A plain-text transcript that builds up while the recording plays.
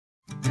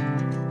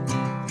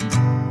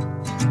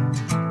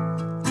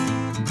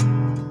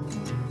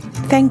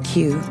Thank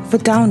you for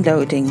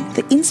downloading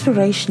the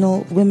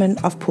Inspirational Women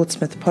of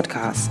Portsmouth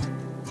podcast.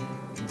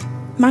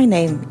 My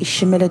name is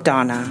Shamila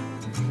Dana,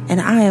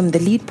 and I am the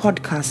lead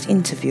podcast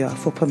interviewer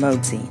for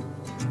Pomozi.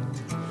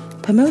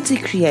 Pomozi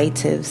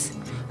Creatives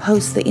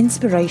hosts the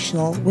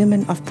Inspirational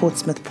Women of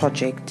Portsmouth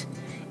project,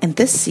 and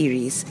this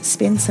series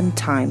spends some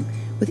time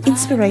with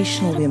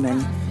inspirational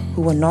women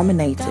who were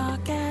nominated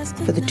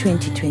for the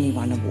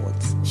 2021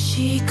 awards.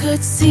 She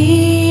could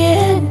see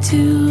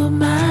into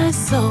my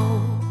soul.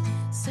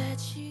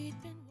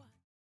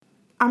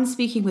 I'm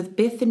speaking with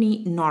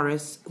Bethany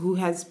Norris, who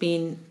has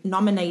been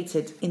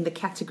nominated in the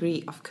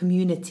category of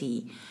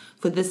community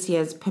for this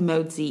year's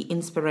Pomozi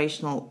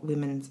Inspirational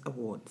Women's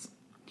Awards.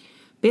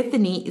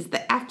 Bethany is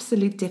the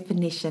absolute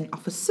definition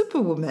of a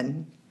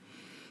superwoman.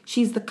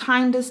 She's the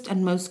kindest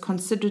and most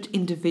considerate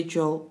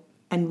individual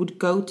and would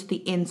go to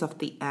the ends of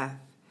the earth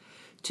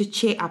to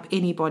cheer up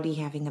anybody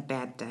having a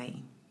bad day.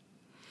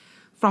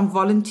 From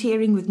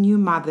volunteering with new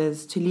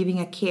mothers to leaving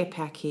a care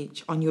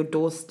package on your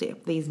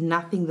doorstep, there's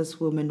nothing this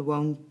woman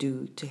won't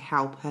do to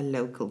help her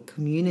local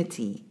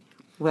community.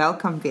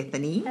 Welcome,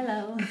 Bethany.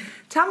 Hello.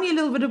 Tell me a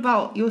little bit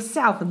about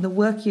yourself and the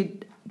work you're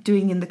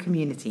doing in the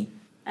community.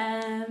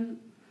 Well,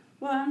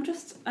 I'm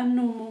just a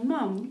normal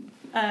mum.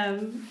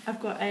 I've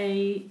got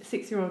a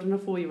 6-year-old and a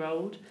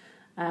 4-year-old.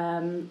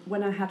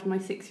 When I had my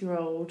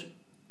 6-year-old,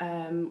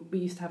 we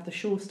used to have the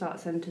Sure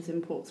Start centres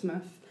in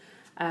Portsmouth.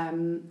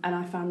 And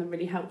I found them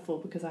really helpful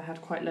because I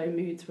had quite low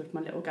moods with my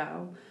little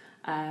girl.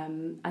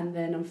 And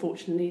then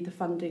unfortunately the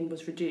funding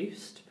was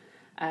reduced.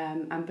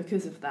 And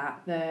because of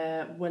that,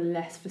 there were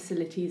less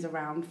facilities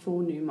around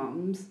for new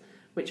mums,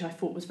 which I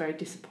thought was very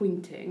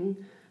disappointing.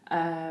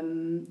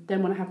 Then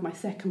when I had my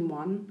second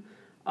one,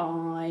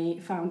 I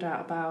found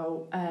out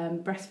about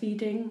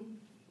breastfeeding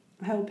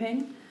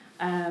helping.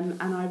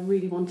 And I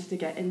really wanted to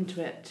get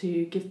into it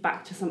to give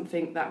back to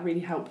something that really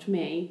helped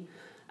me.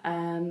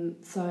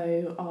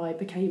 So I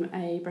became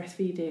a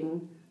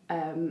breastfeeding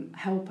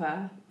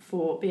helper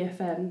for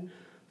BFN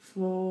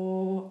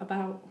for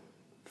about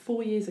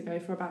 4 years ago,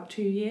 for about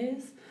 2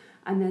 years.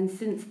 And then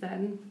since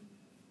then,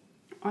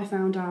 I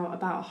found out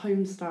about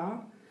Home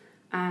Start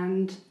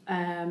and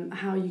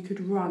how you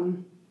could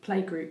run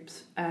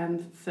playgroups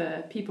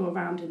for people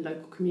around in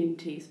local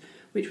communities,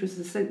 which was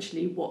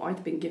essentially what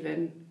I'd been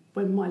given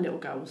when my little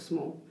girl was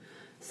small.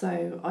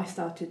 So I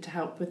started to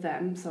help with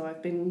them. So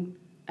I've been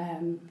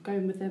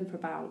going with them for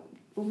about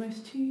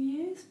almost 2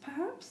 years,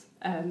 perhaps,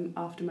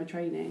 after my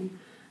training.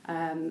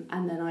 And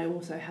then I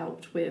also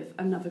helped with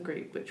another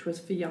group, which was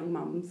for young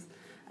mums,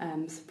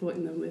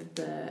 supporting them with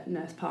the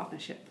nurse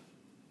partnership.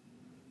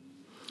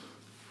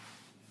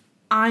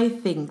 I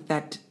think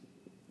that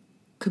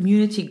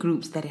community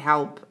groups that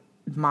help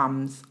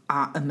mums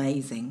are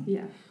amazing.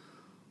 Yeah.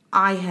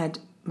 I had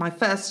my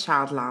first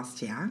child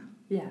last year.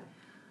 Yeah.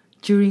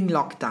 During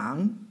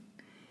lockdown.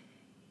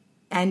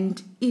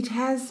 And it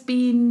has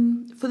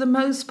been, for the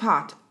most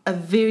part, a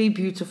very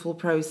beautiful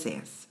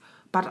process.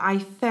 But I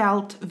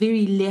felt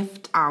very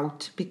left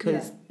out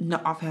because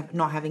of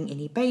not having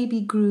any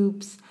baby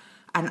groups.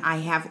 And I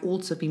have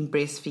also been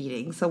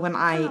breastfeeding. So when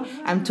I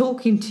am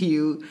talking to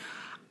you,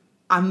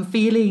 I'm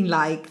feeling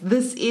like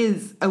this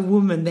is a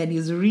woman that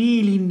is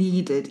really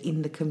needed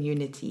in the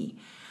community.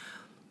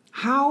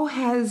 How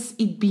has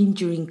it been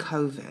during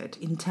COVID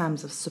in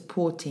terms of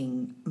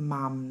supporting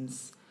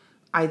mums,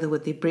 either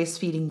with their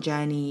breastfeeding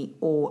journey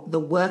or the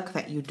work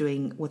that you're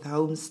doing with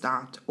Home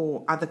Start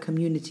or other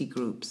community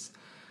groups?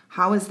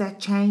 How has that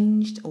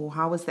changed, or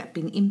how has that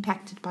been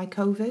impacted by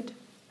COVID?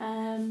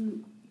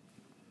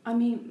 I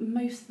mean,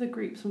 most of the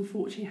groups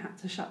unfortunately had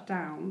to shut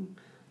down.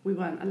 We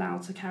weren't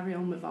allowed to carry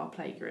on with our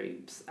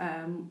playgroups.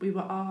 We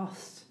were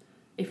asked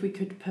if we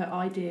could put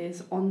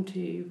ideas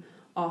onto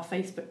our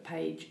Facebook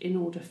page in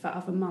order for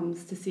other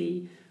mums to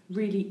see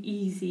really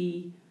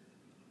easy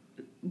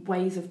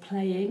ways of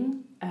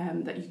playing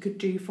that you could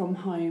do from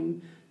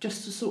home,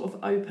 just to sort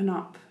of open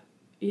up,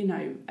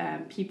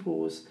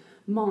 people's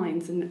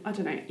minds. And I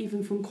don't know,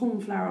 even from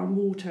cornflour and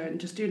water and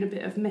just doing a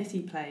bit of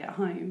messy play at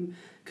home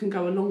can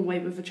go a long way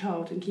with a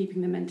child and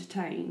keeping them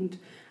entertained.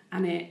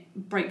 And it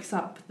breaks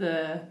up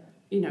the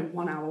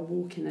 1 hour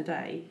walk in a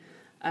day.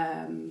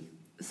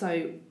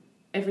 So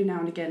every now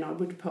and again I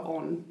would put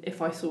on,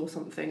 if I saw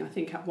something. I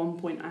think at one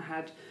point I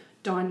had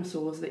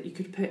dinosaurs that you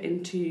could put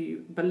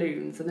into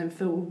balloons and then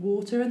fill with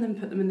water and then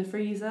put them in the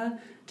freezer,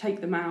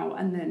 take them out,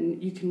 and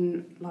then you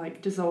can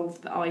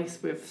dissolve the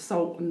ice with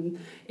salt, and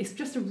it's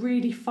just a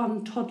really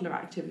fun toddler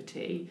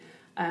activity.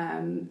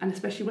 And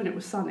especially when it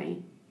was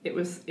sunny, it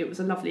was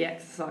a lovely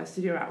exercise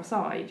to do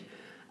outside.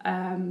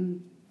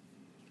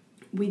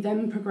 We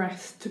then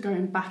progressed to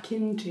going back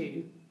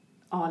into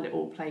our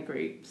little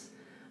playgroups.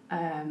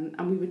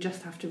 And we would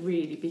just have to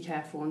really be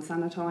careful on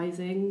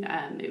sanitising.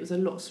 It was a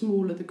lot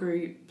smaller, the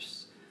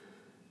groups.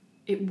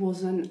 It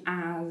wasn't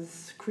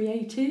as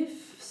creative,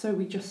 so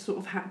we just sort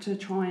of had to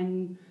try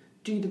and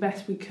do the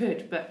best we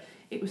could. But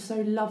it was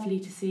so lovely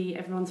to see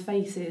everyone's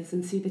faces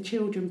and see the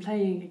children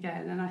playing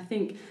again. And I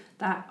think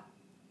that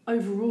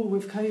overall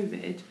with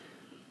COVID,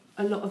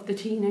 a lot of the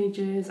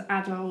teenagers,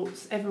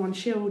 adults, everyone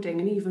shielding,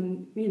 and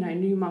even, you know,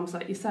 new mums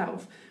like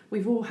yourself,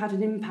 we've all had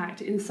an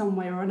impact in some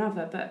way or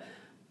another. But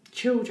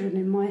children,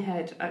 in my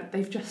head,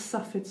 they've just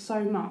suffered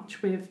so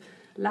much with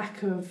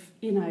lack of,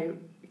 you know,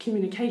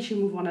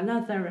 communication with one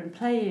another and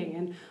playing,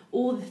 and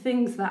all the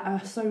things that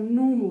are so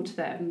normal to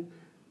them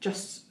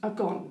just are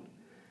gone.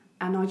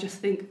 And I just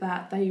think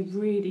that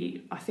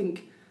I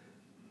think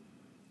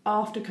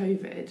after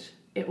COVID,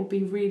 it will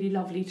be really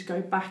lovely to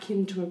go back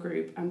into a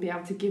group and be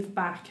able to give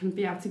back and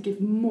be able to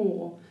give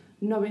more,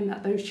 knowing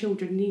that those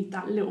children need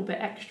that little bit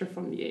extra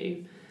from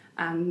you,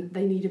 and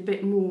they need a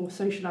bit more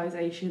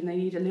socialisation, they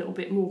need a little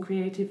bit more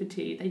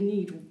creativity, they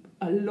need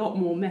a lot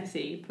more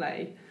messy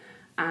play.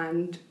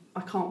 And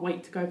I can't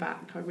wait to go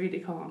back, I really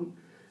can't.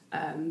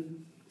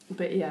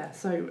 But yeah,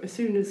 so as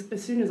soon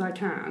as I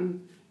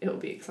can, it'll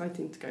be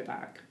exciting to go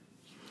back.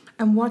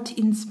 And what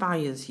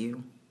inspires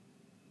you?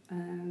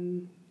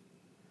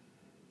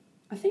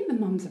 I think the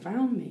mums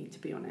around me, to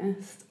be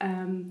honest.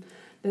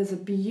 There's a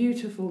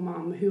beautiful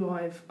mum who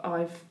I've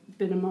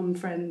been a mum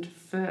friend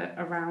for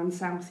around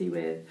Southsea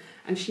with,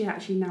 and she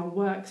actually now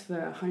works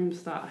for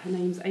Homestart. Her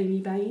name's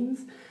Amy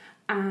Baines,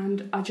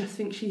 and I just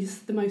think she's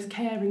the most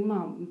caring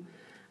mum,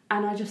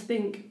 and I just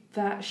think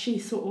that she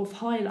sort of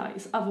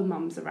highlights other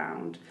mums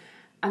around,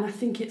 and I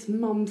think it's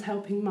mums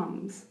helping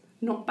mums,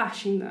 not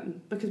bashing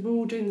them, because we're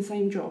all doing the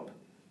same job.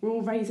 We're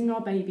all raising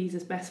our babies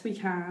as best we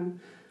can.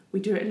 We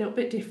do it a little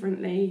bit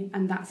differently,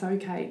 and that's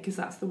okay, because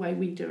that's the way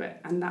we do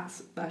it, and that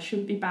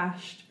shouldn't be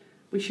bashed.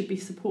 We should be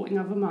supporting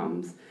other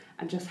mums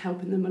and just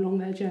helping them along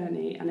their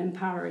journey and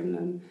empowering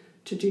them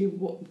to do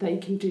what they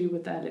can do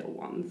with their little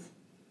ones.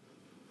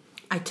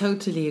 I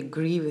totally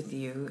agree with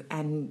you.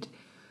 And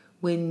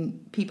when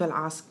people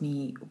ask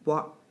me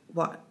what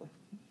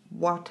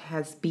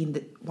has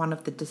been one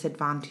of the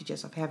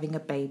disadvantages of having a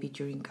baby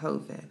during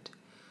COVID,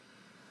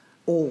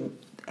 or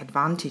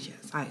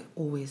advantages, I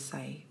always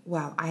say,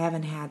 well, I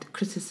haven't had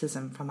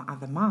criticism from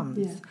other mums.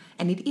 Yeah.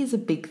 And it is a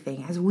big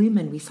thing. As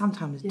women, we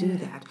sometimes do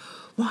that.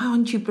 Why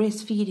aren't you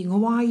breastfeeding? Or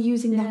why are you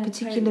using that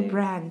particular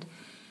brand?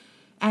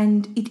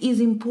 And it is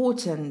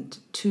important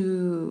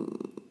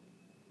to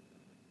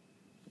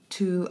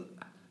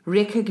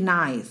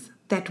recognize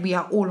that we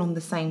are all on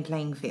the same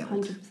playing field.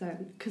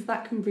 100%, because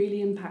that can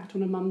really impact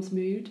on a mum's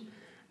mood.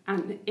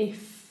 And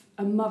if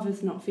a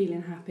mother's not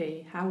feeling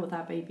happy, how will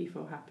that baby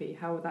feel happy?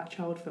 How will that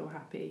child feel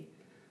happy?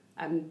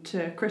 And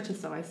to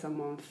criticise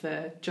someone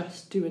for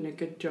just doing a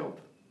good job,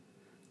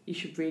 you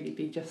should really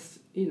be just,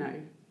 you know,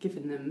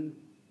 giving them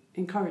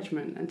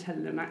encouragement and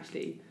telling them,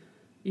 actually,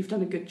 you've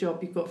done a good job,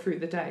 you've got through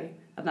the day,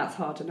 and that's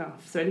hard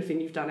enough. So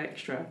anything you've done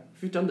extra,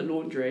 if you've done the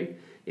laundry,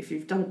 if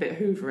you've done a bit of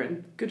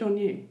hoovering, good on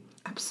you.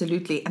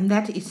 Absolutely, and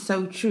that is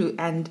so true.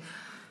 And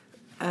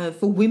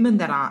for women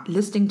that are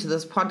listening to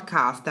this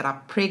podcast that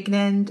are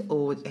pregnant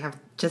or have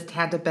just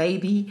had a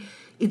baby,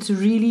 it's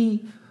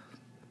really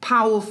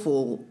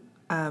powerful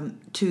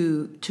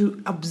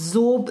to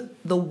absorb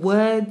the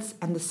words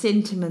and the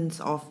sentiments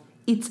of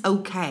it's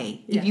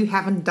okay if you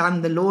haven't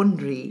done the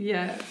laundry.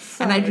 Yeah.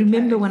 So and I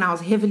remember when I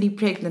was heavily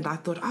pregnant, I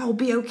thought, I'll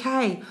be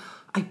okay.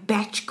 I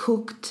batch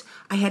cooked.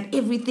 I had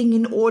everything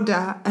in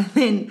order. And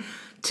then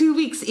 2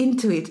 weeks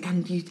into it,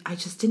 and I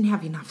just didn't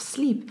have enough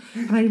sleep.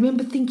 And I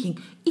remember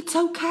thinking, it's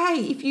okay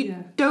if you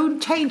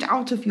don't change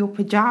out of your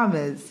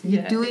pajamas.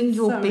 You're doing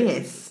your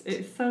best.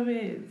 It so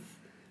is.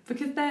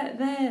 Because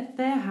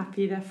they're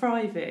happy, they're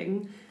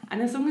thriving,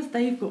 and as long as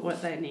they've got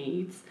what they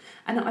need.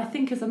 And I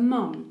think as a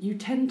mum, you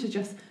tend to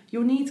just,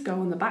 your needs go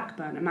on the back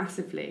burner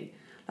massively.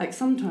 Like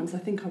sometimes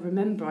I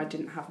remember I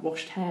didn't have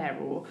washed hair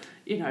or,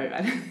 you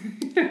know,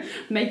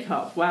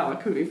 makeup. Wow, I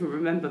couldn't even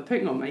remember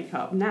putting on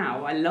makeup.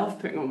 Now I love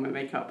putting on my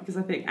makeup because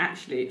I think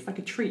actually it's like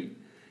a treat.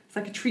 It's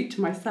like a treat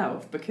to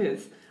myself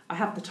because I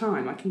have the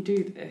time, I can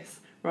do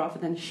this rather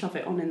than shove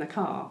it on in the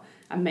car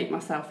and make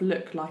myself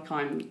look like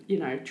I'm, you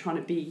know,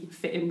 trying to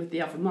fit in with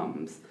the other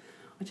mums.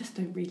 I just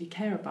don't really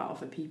care about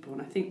other people,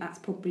 and I think that's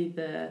probably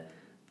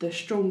the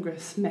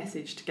strongest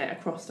message to get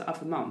across to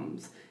other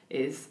mums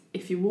is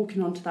if you're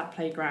walking onto that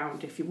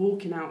playground, if you're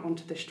walking out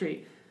onto the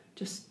street,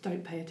 just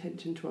don't pay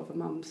attention to other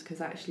mums because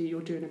actually you're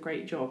doing a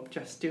great job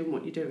just doing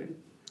what you're doing.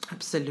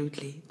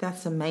 Absolutely.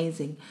 That's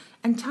amazing.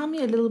 And tell me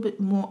a little bit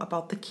more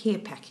about the care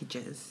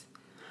packages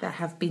that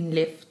have been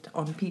left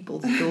on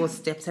people's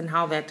doorsteps and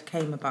how that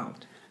came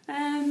about.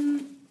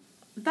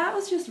 That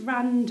was just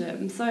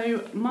random.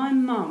 So my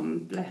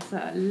mum, bless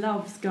her,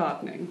 loves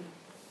gardening.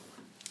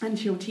 And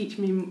she'll teach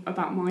me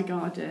about my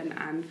garden,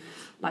 and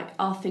like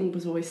our thing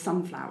was always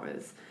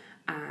sunflowers,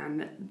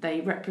 and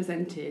they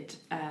represented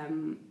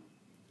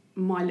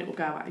my little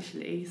girl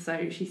actually.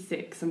 So she's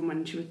 6, and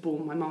when she was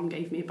born, my mum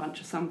gave me a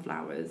bunch of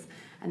sunflowers,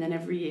 and then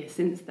every year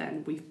since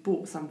then we've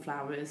bought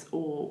sunflowers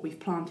or we've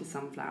planted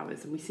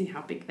sunflowers, and we see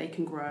how big they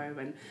can grow.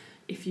 And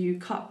if you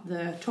cut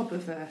the top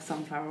of a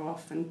sunflower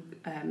off and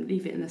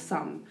leave it in the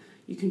sun,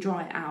 you can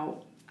dry it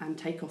out and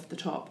take off the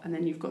top, and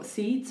then you've got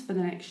seeds for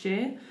the next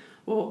year.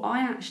 Well, I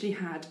actually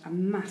had a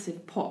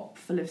massive pot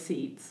full of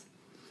seeds.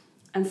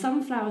 And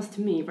sunflowers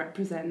to me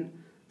represent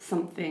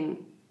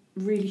something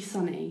really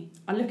sunny,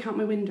 I look out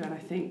my window and I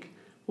think,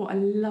 what a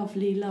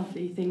lovely,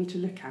 lovely thing to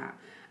look at.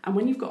 And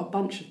when you've got a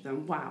bunch of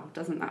them, wow,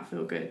 doesn't that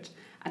feel good?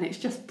 And it's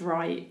just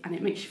bright and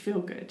it makes you feel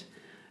good.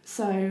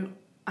 So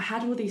I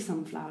had all these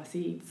sunflower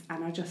seeds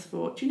and I just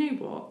thought, do you know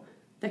what?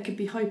 There could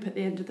be hope at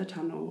the end of the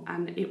tunnel.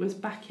 And it was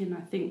back in,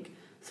 I think,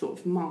 sort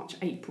of March,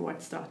 April,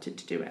 I'd started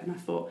to do it. And I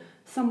thought,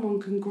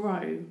 someone can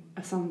grow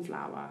a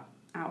sunflower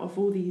out of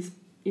all these,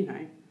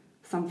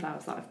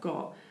 sunflowers that I've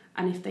got.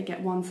 And if they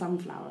get one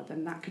sunflower,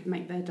 then that could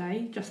make their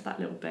day, just that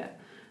little bit.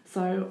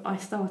 So I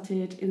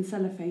started in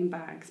cellophane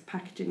bags,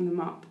 packaging them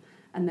up,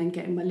 and then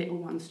getting my little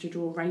ones to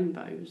draw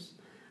rainbows.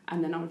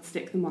 And then I would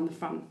stick them on the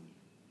front.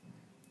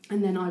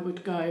 And then I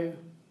would go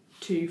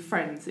to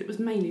friends. It was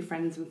mainly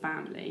friends and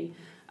family.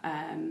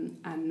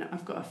 And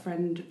I've got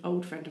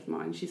old friend of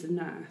mine, she's a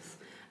nurse.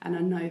 And I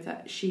know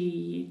that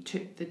she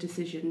took the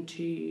decision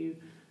to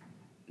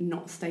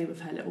not stay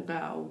with her little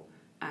girl.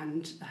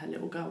 And her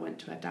little girl went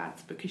to her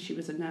dad's because she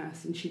was a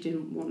nurse and she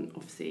didn't want,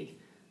 obviously,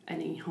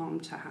 any harm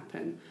to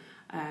happen.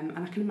 And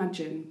I can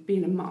imagine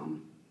being a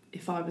mum,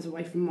 if I was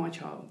away from my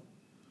child,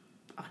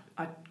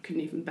 I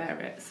couldn't even bear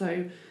it.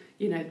 So,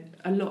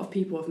 a lot of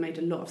people have made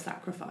a lot of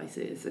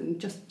sacrifices, and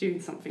just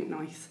doing something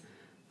nice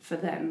for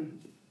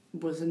them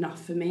was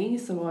enough for me.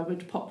 So I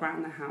would pop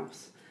round their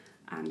house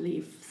and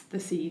leave the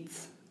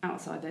seeds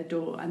outside their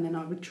door, and then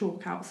I would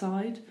chalk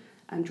outside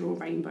and draw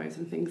rainbows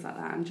and things like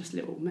that, and just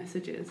little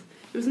messages.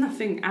 It was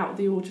nothing out of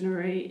the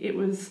ordinary. It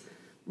was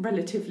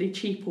relatively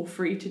cheap or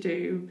free to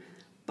do,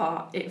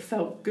 but it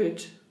felt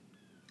good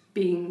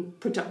being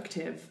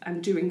productive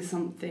and doing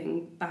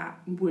something that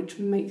would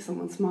make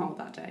someone smile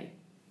that day.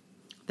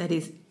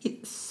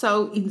 It's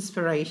so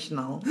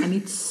inspirational and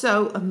it's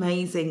so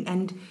amazing,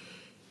 and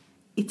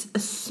it's a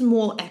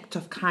small act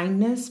of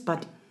kindness,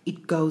 but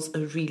it goes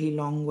a really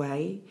long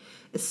way.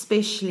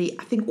 Especially,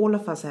 I think all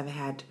of us have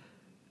had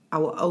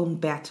our own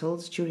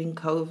battles during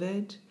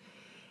COVID,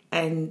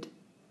 and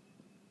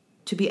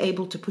to be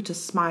able to put a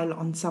smile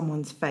on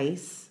someone's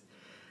face,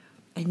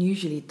 and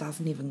usually it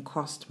doesn't even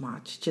cost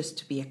much just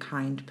to be a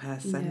kind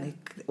person,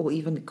 or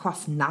even it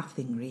costs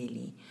nothing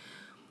really.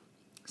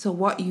 So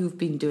what you've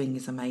been doing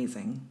is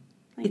amazing.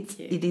 Thank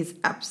you. It is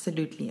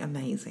absolutely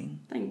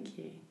amazing. Thank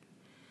you.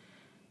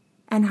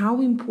 And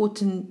how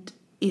important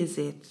is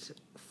it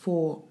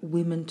for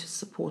women to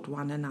support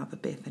one another,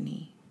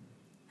 Bethany?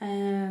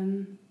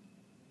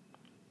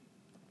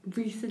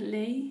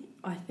 Recently,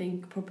 I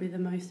think probably the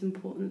most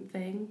important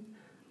thing,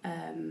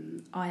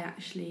 I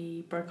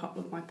actually broke up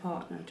with my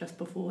partner just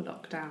before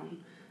lockdown,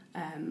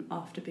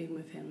 after being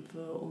with him for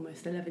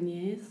almost 11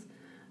 years.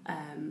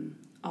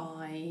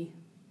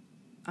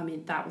 I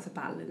mean, that was a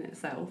battle in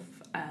itself.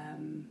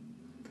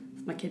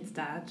 It's my kid's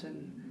dad,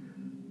 and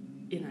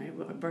I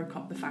broke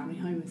up the family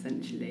home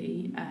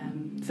essentially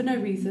for no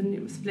reason.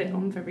 It was split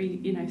on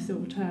very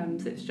civil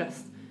terms.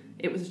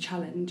 It was a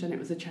challenge and it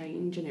was a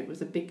change, and it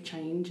was a big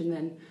change. And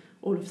then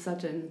all of a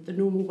sudden, the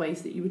normal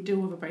ways that you would deal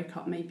with a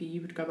breakup, maybe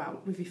you would go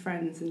out with your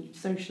friends and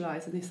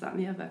socialise and this, that, and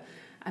the other.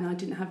 And I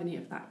didn't have any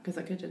of that because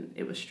I couldn't.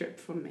 It was stripped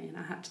from me, and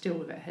I had to deal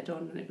with it head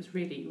on. And it was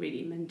really,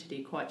 really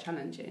mentally quite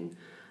challenging.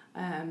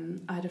 I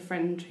had a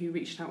friend who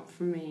reached out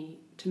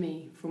to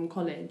me from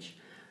college,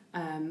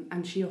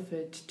 and she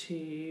offered to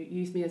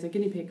use me as a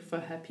guinea pig for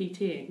her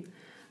PTing.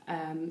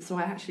 So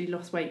I actually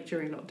lost weight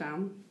during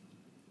lockdown,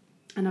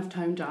 and I've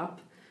toned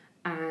up,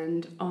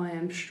 and I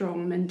am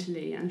strong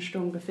mentally and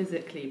stronger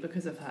physically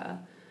because of her.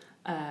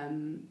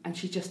 And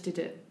she just did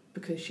it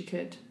because she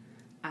could,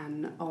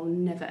 and I'll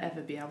never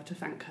ever be able to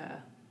thank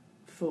her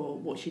for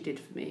what she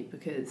did for me,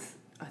 because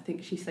I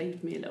think she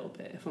saved me a little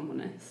bit, if I'm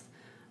honest.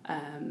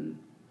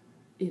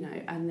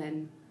 And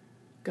then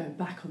going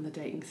back on the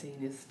dating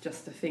scene is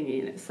just a thingy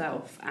in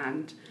itself.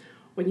 And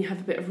when you have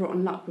a bit of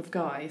rotten luck with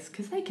guys,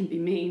 because they can be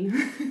mean,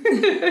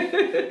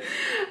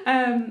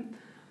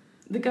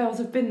 the girls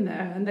have been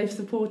there and they've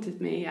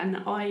supported me. And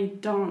I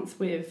dance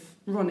with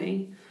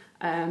Ronnie,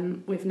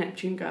 with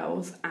Neptune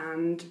Girls,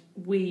 and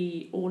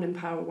we all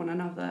empower one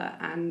another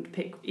and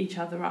pick each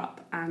other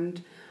up.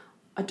 And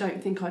I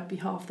don't think I'd be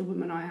half the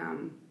woman I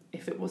am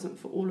if it wasn't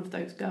for all of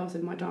those girls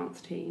in my dance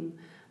team,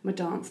 my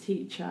dance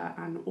teacher,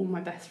 and all my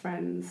best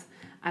friends.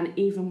 And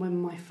even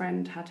when my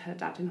friend had her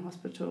dad in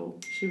hospital,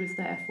 she was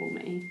there for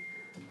me,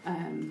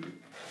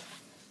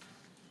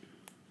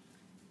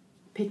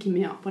 picking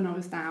me up when I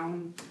was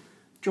down,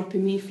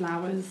 dropping me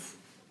flowers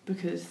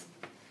because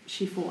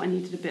she thought I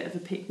needed a bit of a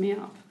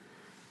pick-me-up.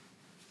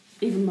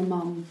 Even my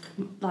mum,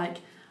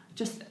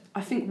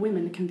 I think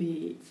women can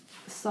be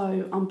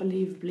so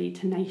unbelievably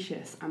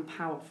tenacious and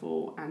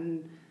powerful,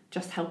 and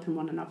just helping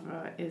one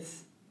another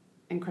is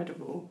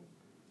incredible.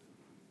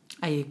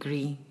 I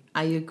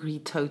agree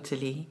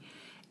totally.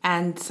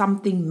 And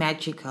something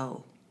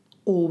magical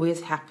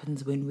always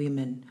happens when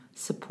women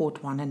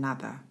support one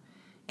another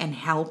and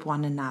help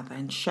one another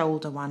and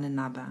shoulder one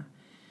another.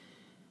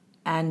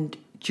 And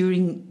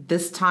during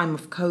this time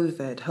of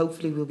COVID,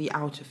 hopefully we'll be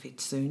out of it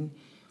soon,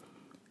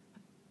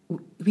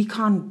 we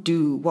can't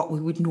do what we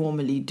would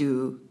normally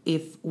do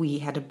if we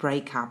had a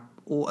breakup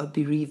or a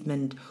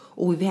bereavement,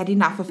 or we've had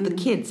enough of the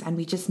kids and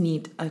we just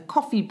need a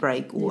coffee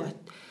break or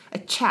a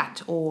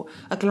chat or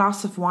a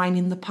glass of wine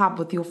in the pub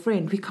with your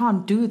friend. We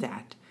can't do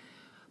that.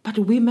 But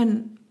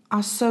women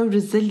are so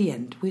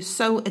resilient. We're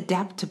so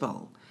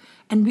adaptable.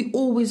 And we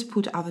always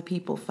put other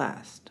people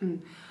first.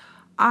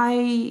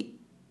 I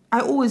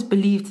always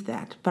believed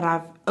that, but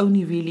I've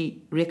only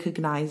really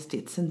recognized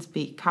it since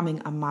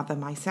becoming a mother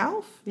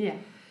myself. Yeah.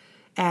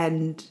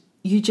 And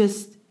you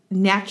just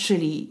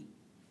naturally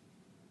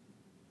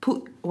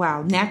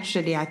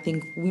I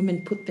think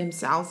women put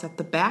themselves at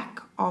the back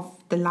of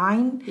the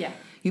line. Yeah.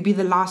 You be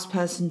the last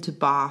person to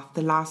bath,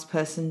 the last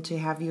person to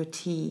have your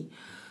tea,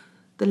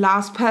 the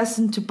last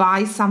person to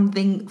buy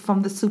something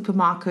from the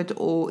supermarket,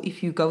 or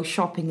if you go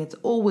shopping, it's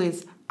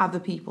always other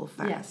people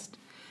first.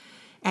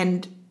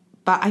 Yeah.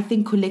 But I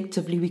think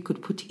collectively we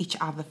could put each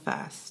other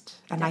first.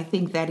 And I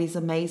think that is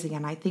amazing.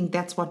 And I think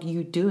that's what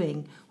you're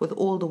doing with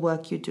all the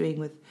work you're doing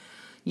with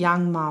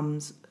young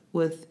mums,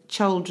 with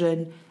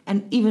children,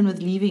 and even with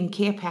leaving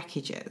care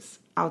packages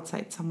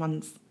outside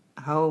someone's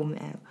home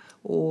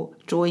or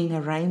drawing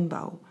a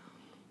rainbow.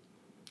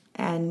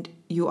 And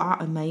you are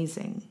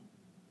amazing.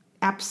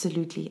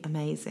 Absolutely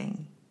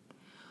amazing.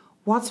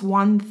 What's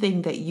one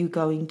thing that you're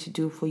going to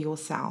do for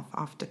yourself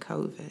after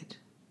COVID?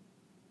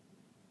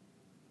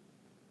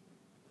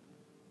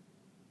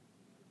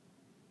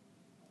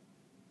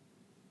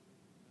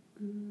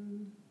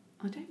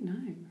 I don't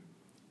know.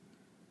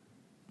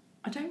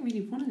 I don't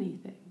really want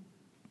anything.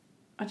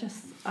 I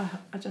just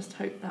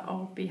hope that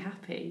I'll be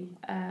happy.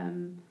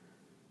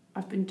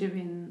 I've been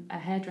doing a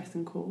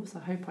hairdressing course. I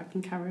hope I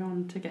can carry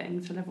on to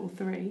getting to level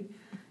 3.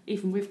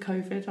 Even with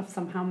COVID, I've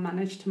somehow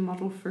managed to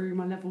muddle through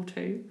my level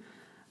 2.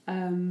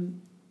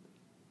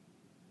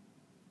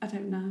 I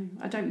don't know.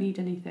 I don't need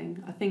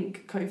anything. I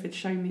think COVID's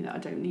shown me that I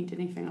don't need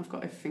anything. I've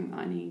got everything that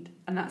I need.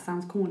 And that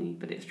sounds corny,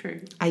 but it's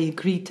true. I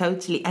agree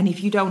totally. And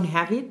if you don't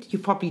have it, you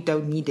probably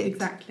don't need it.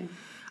 Exactly.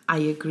 I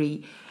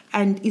agree.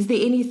 And is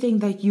there anything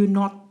that you're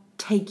not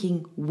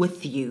taking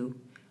with you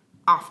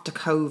after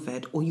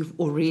COVID, or you've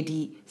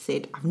already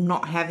said, I'm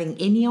not having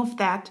any of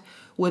that,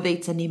 whether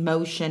it's an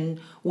emotion,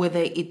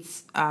 whether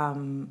it's a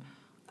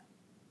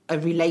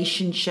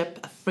relationship,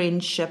 a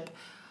friendship,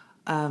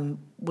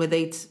 whether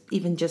it's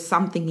even just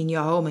something in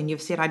your home and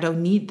you've said, I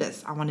don't need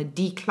this, I want to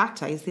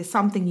declutter. Is there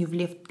something you've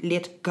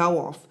let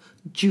go of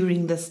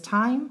during this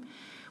time,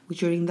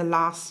 during the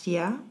last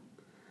year?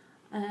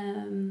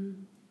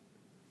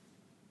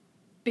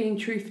 Being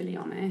truthfully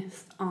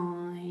honest,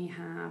 I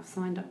have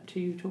signed up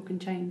to Talk and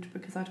Change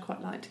because I'd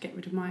quite like to get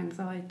rid of my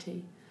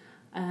anxiety.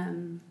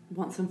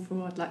 Once and for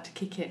all, I'd like to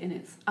kick it in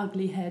its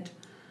ugly head.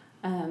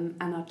 And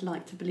I'd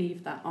like to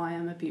believe that I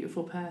am a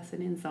beautiful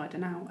person inside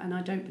and out, and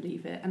I don't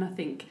believe it. And I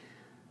think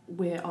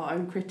we're our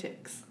own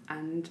critics,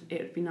 and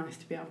it would be nice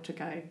to be able to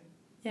go,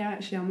 yeah,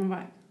 actually, I'm all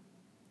right.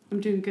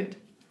 I'm doing good.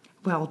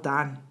 Well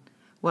done.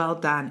 Well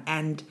done.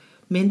 And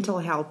mental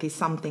health is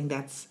something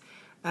that's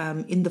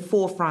in the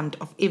forefront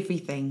of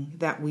everything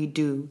that we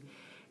do.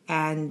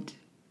 And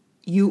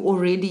you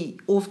already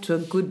off to a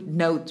good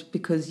note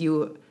because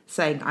you're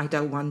saying, I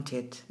don't want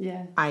it.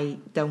 Yeah. I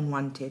don't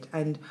want it.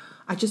 And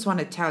I just want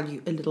to tell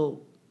you a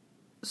little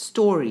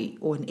story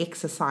or an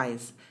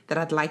exercise that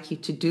I'd like you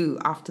to do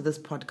after this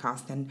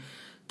podcast, and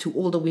to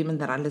all the women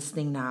that are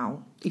listening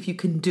now. If you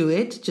can do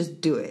it,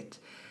 just do it.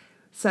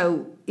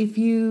 So if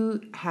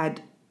you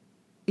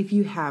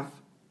have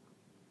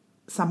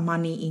some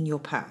money in your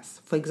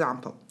purse, for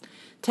example,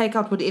 take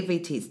out whatever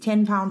it is,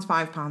 £10, £5,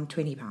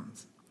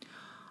 £20.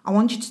 I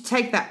want you to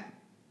take that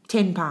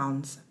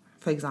 £10,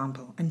 for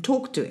example, and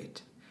talk to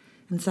it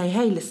and say,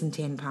 hey, listen,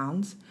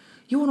 £10,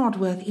 you're not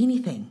worth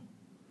anything.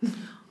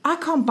 I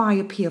can't buy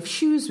a pair of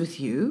shoes with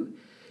you.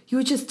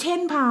 You're just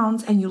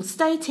 £10 and you'll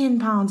stay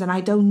 £10 and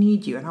I don't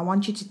need you. And I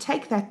want you to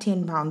take that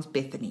 £10,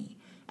 Bethany,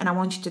 and I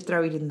want you to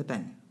throw it in the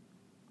bin.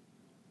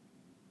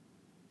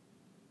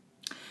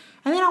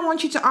 And then I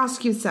want you to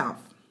ask yourself,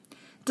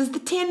 does the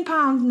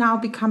 £10 now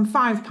become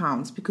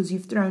 £5 because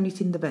you've thrown it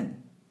in the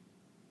bin?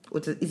 Or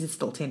is it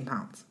still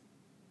 £10?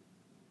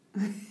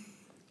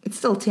 It's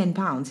still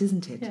 £10,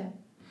 isn't it? Yeah.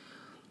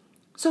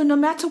 So no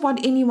matter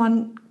what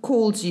anyone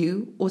calls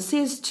you or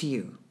says to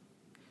you,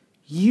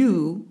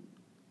 you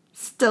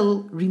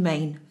still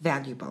remain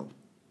valuable.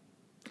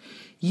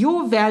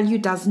 Your value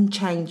doesn't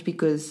change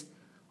because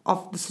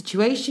of the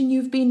situation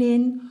you've been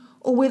in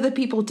or whether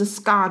people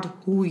discard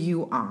who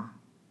you are.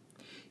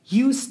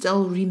 You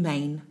still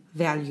remain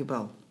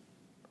valuable.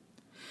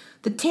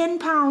 The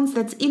 £10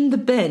 that's in the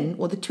bin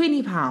or the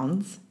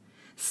 £20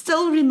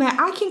 still remain.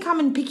 I can come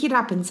and pick it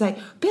up and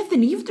say,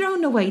 Bethany, you've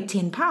thrown away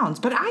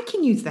 £10, but I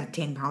can use that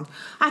 £10.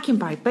 I can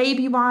buy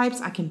baby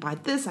wipes, I can buy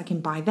this, I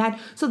can buy that.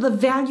 So the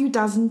value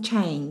doesn't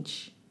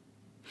change.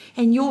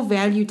 And your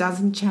value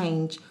doesn't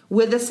change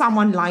whether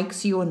someone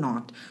likes you or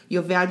not.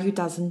 Your value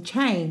doesn't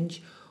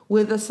change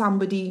whether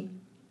somebody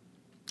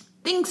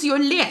thinks you're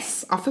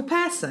less of a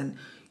person.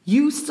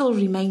 You still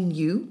remain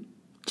you,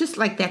 just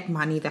like that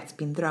money that's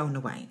been thrown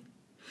away.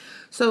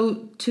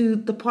 So to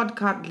the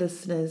podcast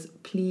listeners,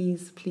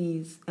 please,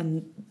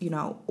 and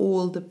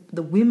all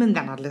the women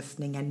that are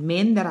listening and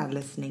men that are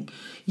listening,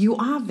 you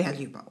are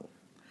valuable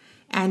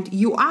and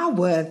you are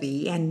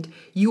worthy and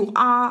you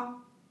are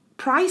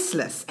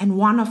priceless and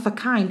one of a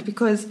kind,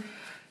 because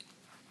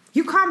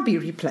you can't be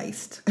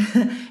replaced.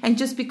 And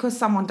just because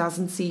someone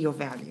doesn't see your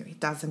value, it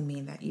doesn't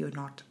mean that you're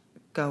not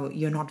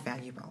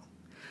valuable.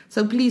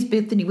 So please,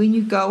 Bethany, when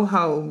you go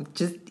home,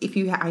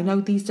 I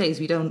know these days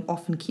we don't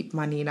often keep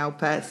money in our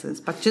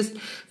purses, but just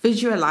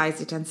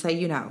visualize it and say,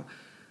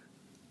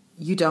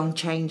 you don't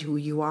change who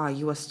you are.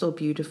 You are still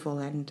beautiful.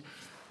 And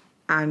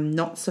I'm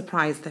not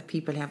surprised that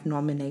people have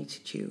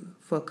nominated you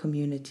for a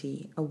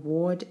community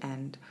award.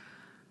 And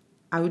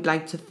I would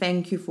like to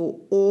thank you for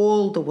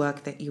all the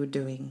work that you're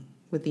doing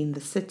within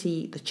the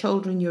city, the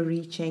children you're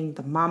reaching,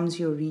 the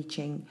mums you're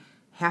reaching.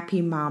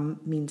 Happy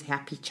mum means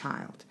happy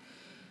child.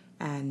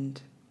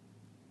 And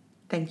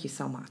thank you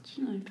so much.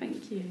 No,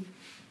 thank you.